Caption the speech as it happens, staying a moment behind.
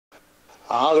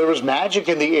There was magic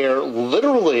in the air,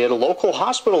 literally, at a local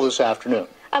hospital this afternoon.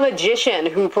 A magician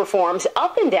who performs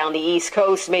up and down the East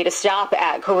Coast made a stop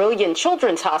at Carilion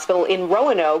Children's Hospital in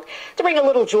Roanoke to bring a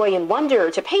little joy and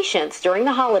wonder to patients during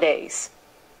the holidays.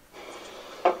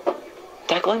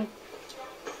 Declan?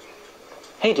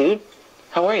 Hey, dude.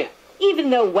 How are you?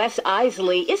 Even though Wes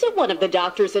Iseli isn't one of the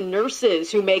doctors and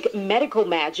nurses who make medical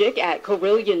magic at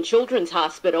Carilion Children's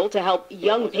Hospital to help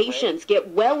young patients get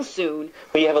well soon.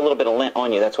 Well, you have a little bit of lint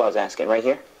on you. That's why I was asking. Right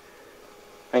here?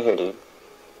 Right here, dude.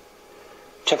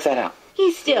 Check that out.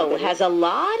 He still has a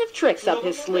lot of tricks up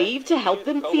his sleeve to help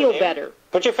them feel better.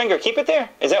 Put your finger. Keep it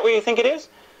there. Is that where you think it is?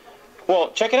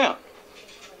 Well, check it out.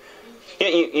 Yeah,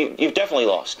 you've definitely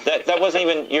lost. That wasn't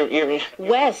even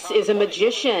Wes is a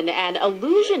magician and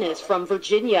illusionist from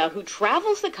Virginia who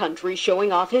travels the country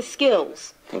showing off his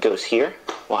skills. It goes here.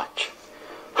 Watch.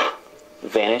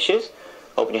 Vanishes.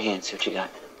 Open your hand. See what you got.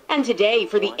 And today,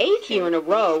 for the 8th year in a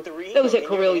row, those at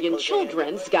Carilion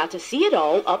Children's got to see it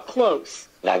all up close.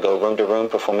 I go room to room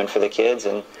performing for the kids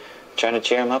and trying to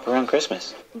cheer them up around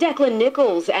Christmas. Declan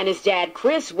Nichols and his dad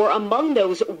Chris were among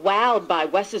those wowed by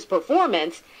Wes's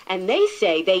performance, and they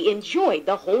say they enjoyed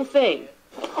the whole thing.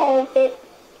 All of it.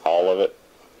 All of it?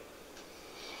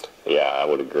 Yeah, I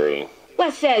would agree.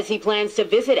 Wes says he plans to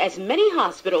visit as many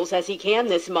hospitals as he can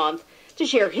this month to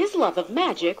share his love of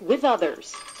magic with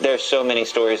others. There's so many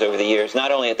stories over the years,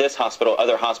 not only at this hospital,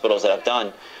 other hospitals that I've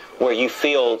done, where you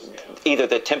feel either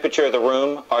the temperature of the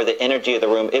room or the energy of the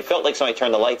room. It felt like somebody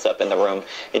turned the lights up in the room.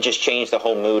 It just changed the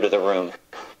whole mood of the room.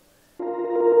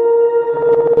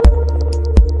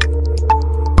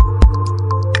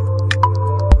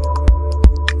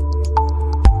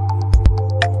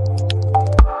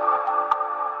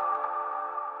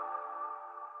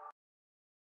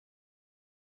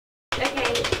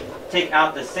 Take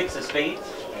out the 6 of spades,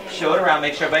 show it around,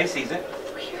 make sure everybody sees it.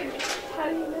 How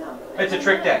do you know? It's a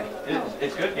trick deck.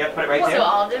 It's good. Yeah, put it right there. So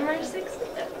all of them are 6?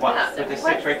 Watch. Put the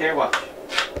 6 right there. Watch.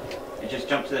 You just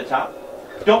jump to the top.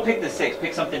 Don't pick the 6.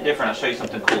 Pick something different. I'll show you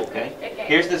something cool, okay? Okay.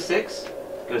 Here's the 6.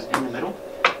 Goes in the middle.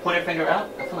 Point your finger out.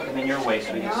 I feel like I'm in your way,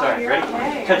 sweetie. Sorry. Ready?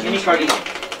 Okay. Touch any card.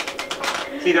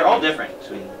 See, they're all different,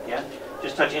 sweetie. Yeah?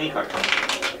 Just touch any card.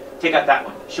 Take out that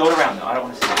one. Show it around, though. I don't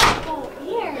want to see it. Oh,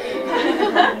 here.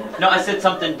 No, I said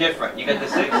something different. You got the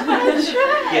 6?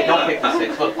 Yeah, don't pick the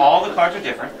 6. Look, all the cards are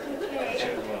different.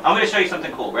 Okay. I'm going to show you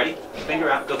something cool. Ready?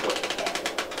 Finger out. Go for it.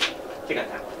 Take out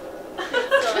that one.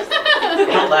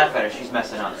 Don't laugh at her. She's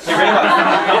messing up. Here, ready?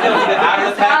 Don't get out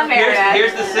of the pack.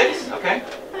 Here's the 6, okay?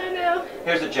 I know.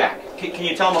 Here's the jack. Can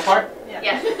you tell them apart?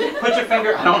 Yes. Put your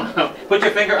finger, I don't know. Put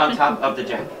your finger on top of the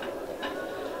jack.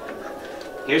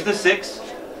 Here's the 6.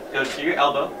 Goes through your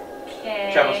elbow.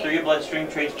 Okay. Travels through your bloodstream,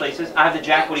 trades places. I have the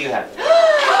jack. What do you have?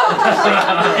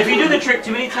 If you do the trick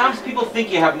too many times, people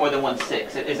think you have more than one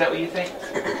 6. Is that what you think?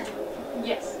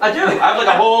 Yes. I do. I have like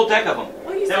a whole deck of them.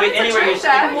 Well, you That way, anywhere you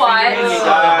stick your What? finger in, you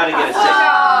gotta get a 6.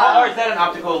 Or is that an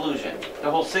optical illusion?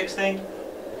 The whole 6 thing?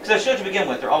 Because I showed you to begin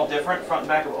with. They're all different. Front and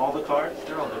back of all the cards.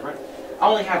 They're all different. I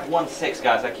only have one 6,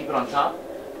 guys. I keep it on top.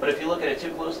 But if you look at it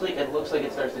too closely, it looks like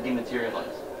it starts to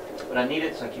dematerialize. But I need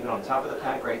it, so I keep it on top of the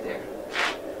pack right there.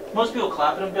 Most people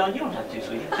clap at them down. You don't have to,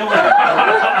 sweetie. Don't worry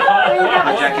about it.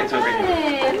 The jacket's over here.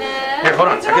 Here, hold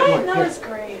on. I get one. That was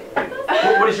great.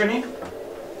 What is your name?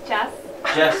 Jess?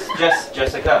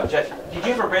 Jessica. Did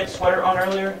you have a red sweater on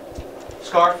earlier?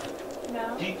 Scarf?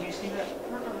 No. Do you see that?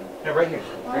 No, right here.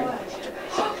 Right here.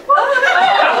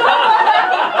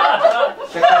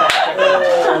 Check that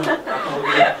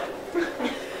out.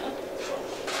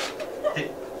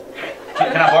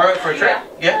 Can I borrow it for a trick?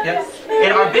 Yeah.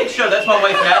 In our big show, that's my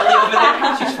wife Natalie over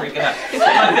there. She's freaking out. In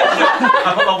my big show,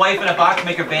 I put my wife in a box,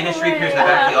 make her vanish, reappears in the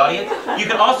back of the audience. You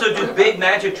can also do big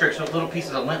magic tricks with little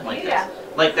pieces of lint like this.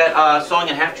 Like that song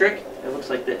and half trick. It looks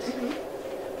like this.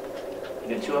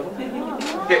 You got 2 of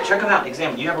them? Here, check them out.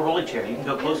 Examine. You have a rolling chair. You can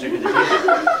go closer to the table.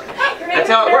 That's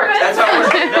how it works. That's how it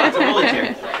works. No, it's a rolling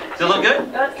chair. Does it look good?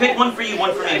 Pick one for you,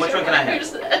 one for me. Which one can I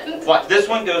have? Watch. This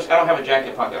one goes, I don't have a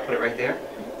jacket pocket. I'll put it right there.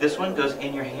 This one goes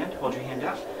in your hand. Hold your hand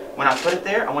out. When I put it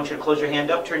there, I want you to close your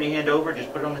hand up, turn your hand over,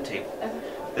 just put it on the table.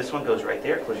 This one goes right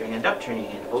there. Close your hand up, turn your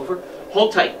hand over.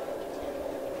 Hold tight.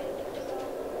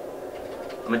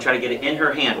 I'm going to try to get it in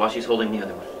her hand while she's holding the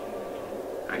other one.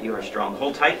 All right, you are strong.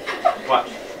 Hold tight. Watch.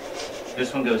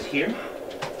 This one goes here.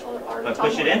 If I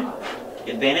push it in,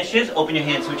 it vanishes. Open your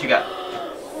hand, see what you got.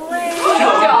 2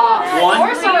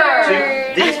 1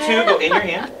 2. These 2 go in your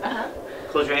hand.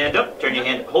 Close your hand up, turn your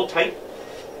hand, hold tight.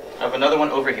 I have another one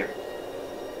over here.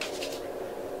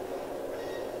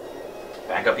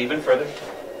 Back up even further.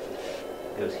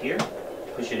 Goes here,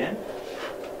 push it in,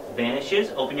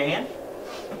 vanishes, open your hand.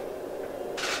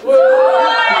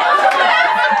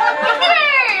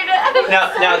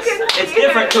 Now it's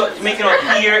different to make them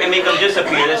appear and make them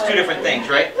disappear. That's two different things,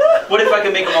 right? What if I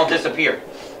can make them all disappear?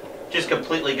 Just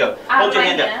completely go. Hold your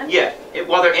hand up. Yeah,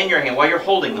 while they're in your hand, while you're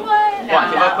holding them.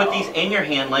 Watch. If I put these in your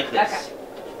hand like this.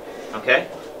 Okay?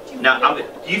 Now, do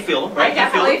you feel them, right? I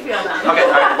definitely feel them. Okay,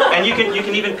 all right. And you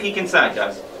can even peek inside,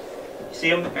 guys. You see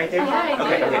them right there? Yeah,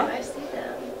 okay. I see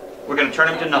them. We're going to turn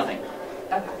them to nothing.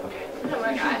 Okay. Oh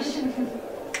my gosh.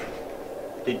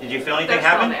 Did you feel anything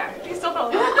happen? They're still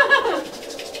there.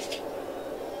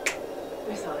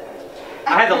 They're still there. I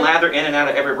had to lather in and out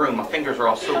of every room. My fingers are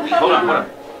all soapy. Hold on. How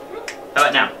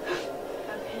about now?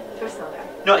 They're still there.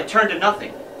 No, it turned to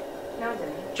nothing. No, it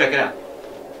didn't. Check it out.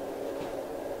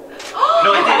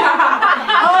 No, it didn't.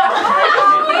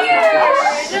 Weird.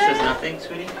 It says nothing,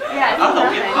 sweetie? Yeah,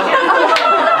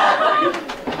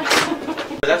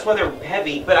 That's why they're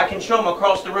heavy, but I can show them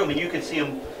across the room and you can see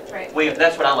them. Right. Wait,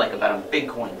 that's what I like about them. Big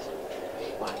coins.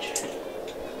 Watch.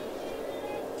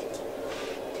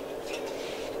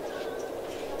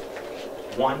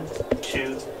 One,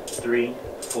 two, three,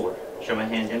 four. Show my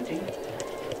hand empty.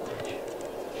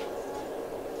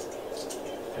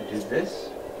 I do this.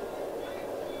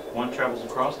 One travels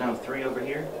across. Now three over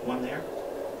here. One there.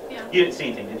 Yeah. You didn't see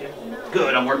anything, did you? No.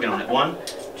 Good. I'm working on it. One,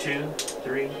 two,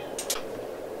 three.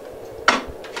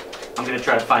 I'm going to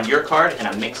try to find your card in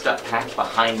a mixed up pack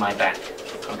behind my back.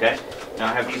 Okay? Now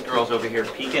I have these girls over here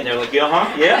peeking. They're like, yeah,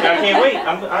 huh? Yeah, I can't wait.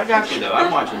 I got you, though.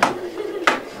 I'm watching you.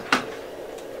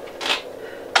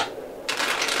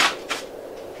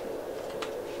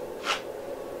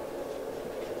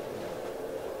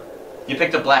 You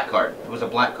picked a black card. It was a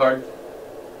black card.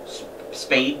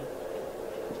 Spade.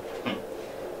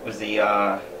 It was the,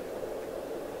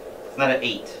 it's not an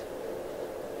 8.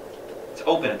 It's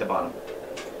open at the bottom.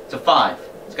 It's a 5.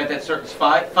 It's got that certain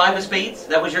 5. 5 of spades.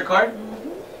 That was your card?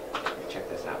 Mm-hmm. Check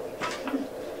this out.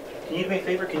 Can you do me a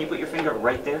favor? Can you put your finger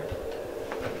right there?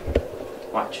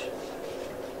 Watch.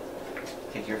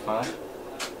 Take your 5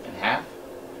 in half.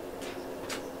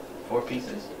 4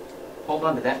 pieces. Hold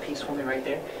on to that piece for me right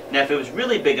there. Now, if it was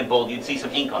really big and bold, you'd see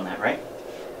some ink on that, right?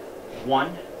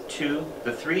 1, 2,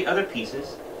 the 3 other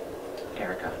pieces.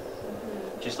 Erica.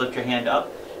 Mm-hmm. Just lift your hand up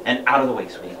and out of the way,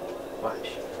 sweetie.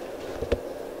 Watch.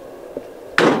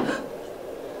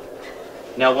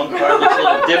 Now, one card looks a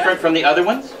little different from the other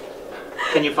ones.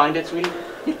 Can you find it, sweetie?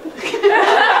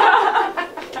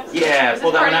 Yeah,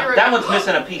 pull that one out. That one's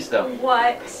missing a piece, though.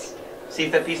 What? See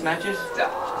if that piece matches.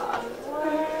 Stop.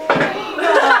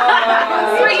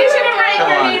 So you should have read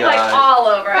your name like all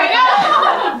over. I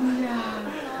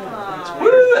know.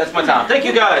 Woo, that's my time. Thank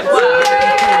you, guys.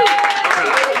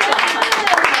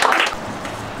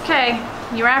 Okay,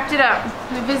 you wrapped it up.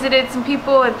 We visited some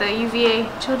people at the UVA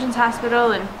Children's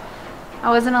Hospital, and I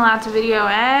wasn't allowed to video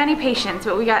any patients,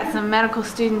 but we got some medical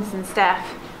students and staff.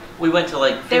 We went to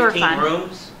like 15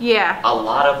 rooms. Yeah. A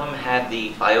lot of them had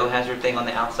the biohazard thing on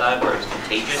the outside where it was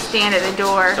contagious. Stand at the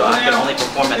door. So I could only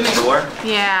perform at the door.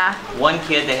 Yeah. One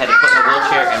kid they had to put in a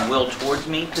wheelchair and wheel towards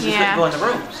me because he couldn't go in the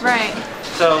rooms. Right.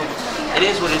 So it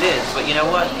is what it is. But you know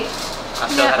what? I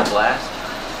still had a blast.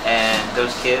 And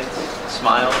those kids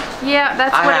smiled. Yeah,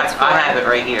 that's what it's for. I have it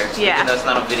right here. Yeah. Even though it's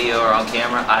not on video or on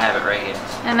camera, I have it right here.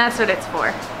 And that's what it's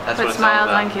for. That's put what it's smiles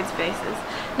all about. on kids' faces.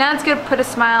 Now let's go put a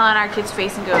smile on our kid's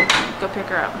face and go pick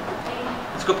her up.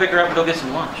 Let's go pick her up and go get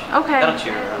some lunch. Okay. That'll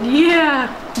cheer her up. Yeah.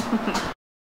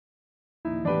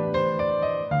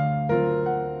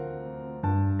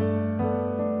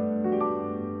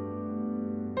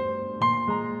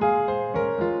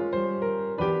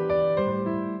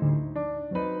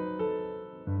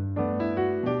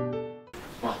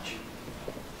 Watch.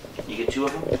 You get 2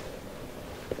 of them?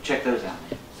 Check those out.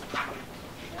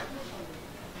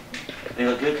 They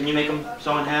look good. Can you make them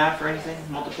sew in half or anything?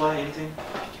 Multiply, anything?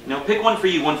 No, pick one for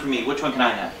you, one for me. Which one can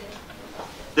I have?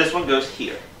 This one goes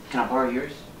here. Can I borrow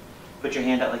yours? Put your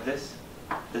hand out like this.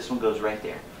 This one goes right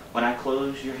there. When I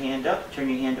close your hand up, turn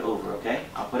your hand over, okay?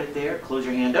 I'll put it there. Close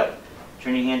your hand up.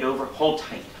 Turn your hand over. Hold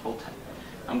tight. Hold tight.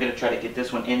 I'm going to try to get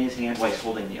this one in his hand while he's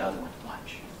holding the other one.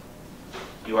 Watch.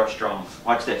 You are strong.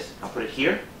 Watch this. I'll put it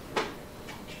here.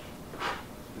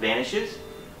 Vanishes.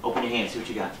 Open your hand. See what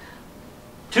you got.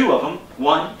 2 of them.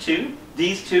 1, 2.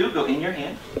 These 2 go in your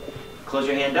hand. Close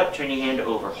your hand up. Turn your hand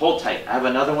over. Hold tight. I have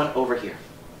another one over here.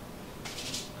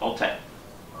 Hold tight.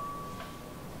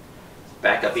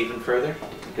 Back up even further.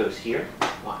 It goes here.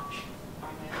 Watch.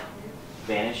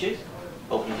 Vanishes.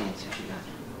 Open your hand. See what you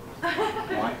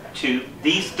got. 1, 2.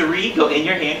 These 3 go in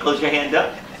your hand. Close your hand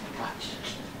up. Watch.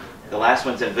 The last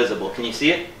one's invisible. Can you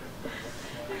see it?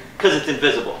 Because it's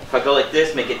invisible. If I go like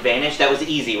this, make it vanish. That was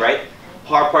easy, right?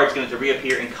 hard part's going to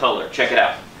reappear in color. Check it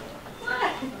out.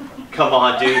 Come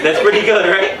on, dude. That's pretty good,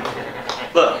 right?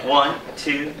 Look, 1,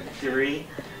 2, 3,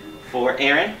 4.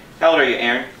 Aaron, how old are you,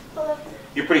 Aaron? 11.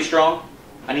 You're pretty strong?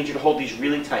 I need you to hold these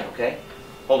really tight, okay?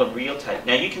 Hold them real tight.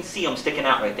 Now you can see them sticking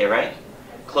out right there, right?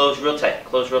 Close real tight.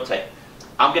 Close real tight.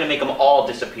 I'm going to make them all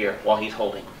disappear while he's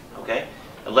holding, okay?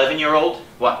 11-year-old,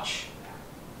 watch.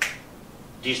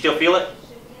 Do you still feel it?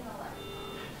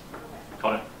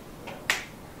 Hold on.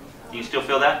 Do you still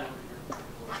feel that?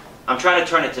 I'm trying to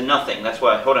turn it to nothing. That's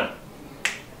why. Hold on.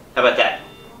 How about that?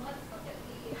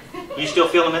 You still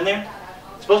feel them in there?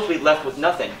 It's supposed to be left with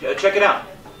nothing. Check it out.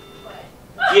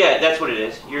 Yeah, that's what it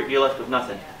is. You're left with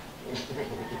nothing.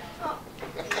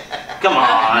 Come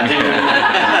on, dude.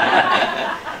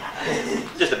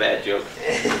 Just a bad joke.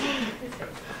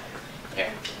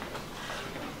 Here.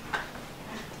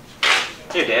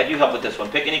 Here, Dad, you help with this one.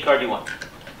 Pick any card you want.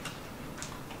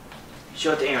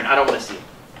 Show it to Aaron. I don't want to see it.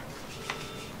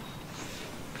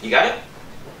 You got it?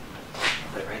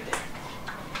 Put it right there.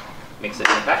 Mix it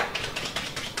in the pack.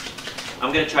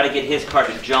 I'm going to try to get his card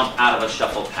to jump out of a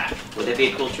shuffled pack. Would that be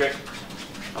a cool trick?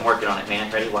 I'm working on it,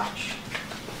 man. Ready? Watch.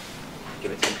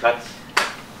 Give it some cuts.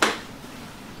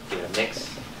 Give it a mix.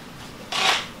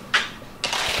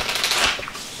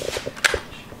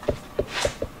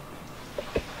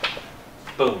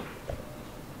 Boom.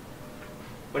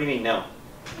 What do you mean, no?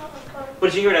 What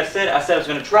did you hear what I said? I said I was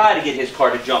going to try to get his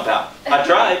card to jump out. I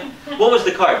tried. What was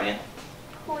the card, man?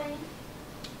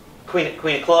 Queen.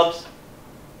 Queen of clubs?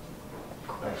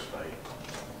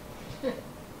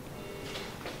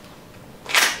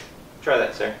 Try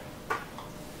that, sir.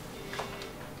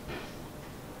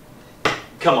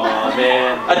 Come on,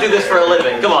 man. I do this for a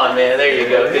living. Come on, man. There you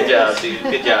go. Good job, dude.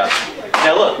 Good job.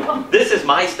 Now look, this is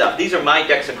my stuff. These are my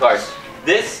decks of cards.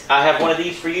 This, I have one of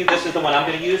these for you. This is the one I'm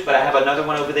going to use, but I have another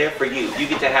one over there for you. You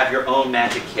get to have your own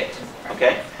magic kit,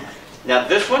 okay? Now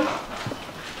this one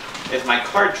is my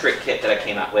card trick kit that I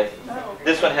came out with.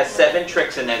 This one has 7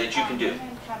 tricks in there that you can do.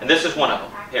 And this is one of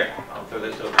them. Here, I'll throw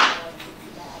this over.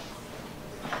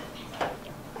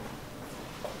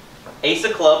 Ace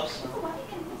of clubs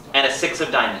and a 6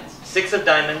 of diamonds. 6 of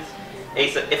diamonds,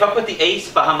 ace of... If I put the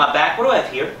ace behind my back, what do I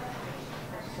have here?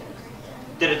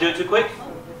 Did I do it too quick?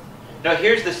 No,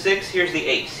 here's the 6, here's the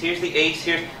ace. Here's the ace,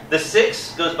 here's... The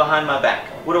 6 goes behind my back.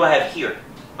 What do I have here?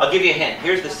 I'll give you a hint.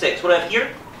 Here's the 6. What do I have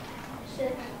here?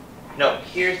 6. No,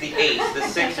 here's the ace. The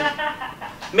 6 is...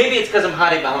 Maybe it's because I'm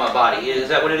hiding behind my body. Is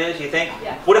that what it is, you think?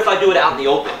 Yeah. What if I do it out in the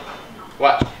open?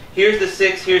 Watch. Here's the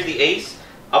 6, here's the ace.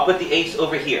 I'll put the ace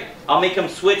over here. I'll make them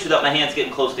switch without my hands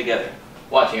getting close together.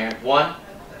 Watch, Aaron. 1,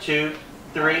 2,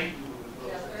 3.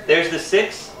 There's the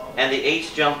 6, and the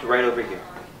ace jumped right over here.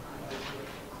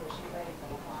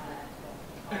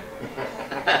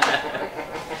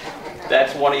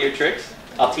 That's one of your tricks.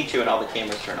 I'll teach you when all the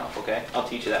cameras turn off, okay? I'll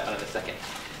teach you that one in a second.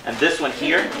 And this one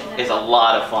here is a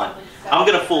lot of fun. I'm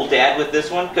going to fool Dad with this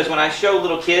one, because when I show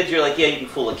little kids, you're like, yeah, you can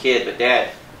fool a kid, but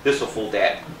Dad, this will fool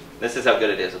Dad. This is how good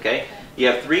it is, okay? You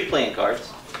have 3 playing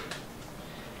cards,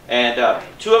 and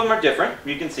 2 of them are different.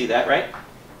 You can see that, right?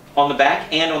 On the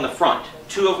back and on the front.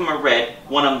 2 of them are red,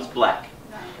 1 of them's black.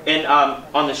 And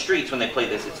on the streets when they play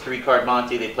this, it's 3-card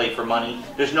Monte, they play for money.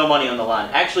 There's no money on the line.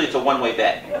 Actually, it's a one-way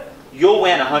bet. You'll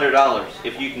win $100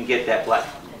 if you can get that black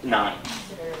 9.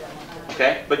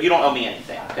 Okay? But you don't owe me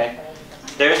anything, okay?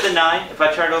 There's the 9. If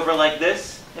I turn it over like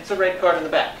this, it's a red card in the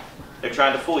back. They're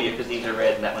trying to fool you because these are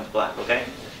red and that one's black, okay?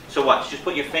 So watch. Just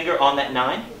put your finger on that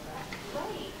 9.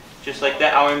 Just like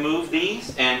that. I'll remove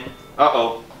these and...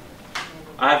 Uh-oh.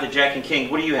 I have the Jack and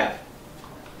King. What do you have?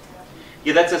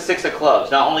 Yeah, that's a 6 of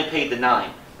clubs. Now I only paid the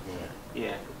 9.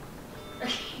 Yeah.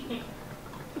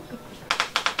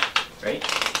 Right?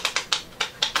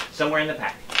 Somewhere in the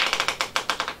pack.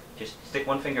 Just stick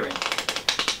one finger in.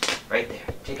 Right there.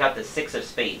 Take out the 6 of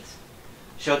spades.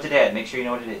 Show it to Dad. Make sure you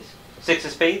know what it is. 6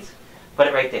 of spades. Put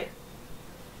it right there.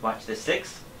 Watch the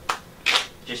 6.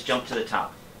 Just jump to the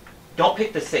top. Don't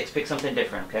pick the 6. Pick something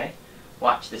different, okay?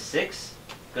 Watch. The 6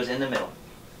 goes in the middle.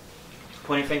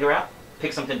 Point your finger out.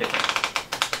 Pick something different.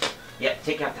 Yep,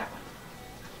 take out that one.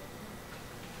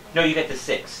 No, you get the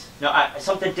 6. No,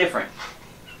 something different.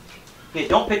 Okay,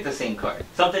 don't pick the same card.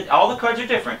 All the cards are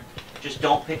different. Just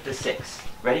don't pick the 6.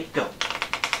 Ready? Go.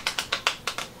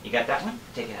 You got that one?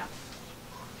 Take it out.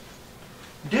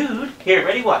 Dude, here,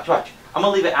 ready? Watch, watch. I'm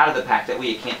going to leave it out of the pack. That way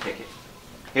you can't pick it.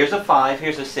 Here's a 5.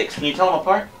 Here's a 6. Can you tell them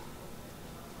apart?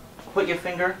 Put your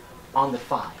finger on the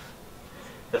 5.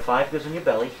 The 5 goes on your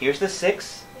belly. Here's the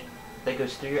 6. That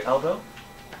goes through your elbow.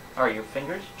 Or your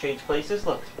fingers. Change places.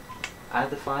 Look. I have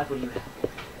the 5. What do you have?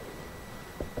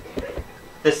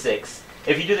 The 6.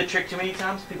 If you do the trick too many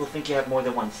times, people think you have more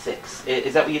than 1 6.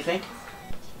 Is that what you think?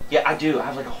 Yeah, I do. I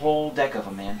have like a whole deck of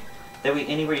them, man. That way,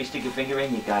 anywhere you stick your finger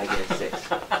in, you gotta get a 6.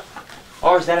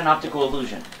 Or is that an optical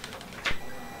illusion?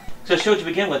 So show to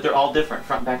begin with, they're all different.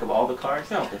 Front and back of all the cards,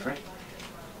 they're all different.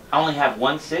 I only have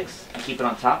 1 6. I keep it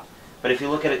on top. But if you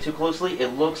look at it too closely,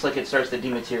 it looks like it starts to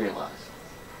dematerialize.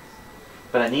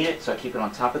 But I need it, so I keep it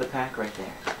on top of the pack right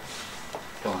there.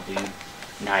 Go on, dude.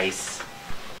 Nice.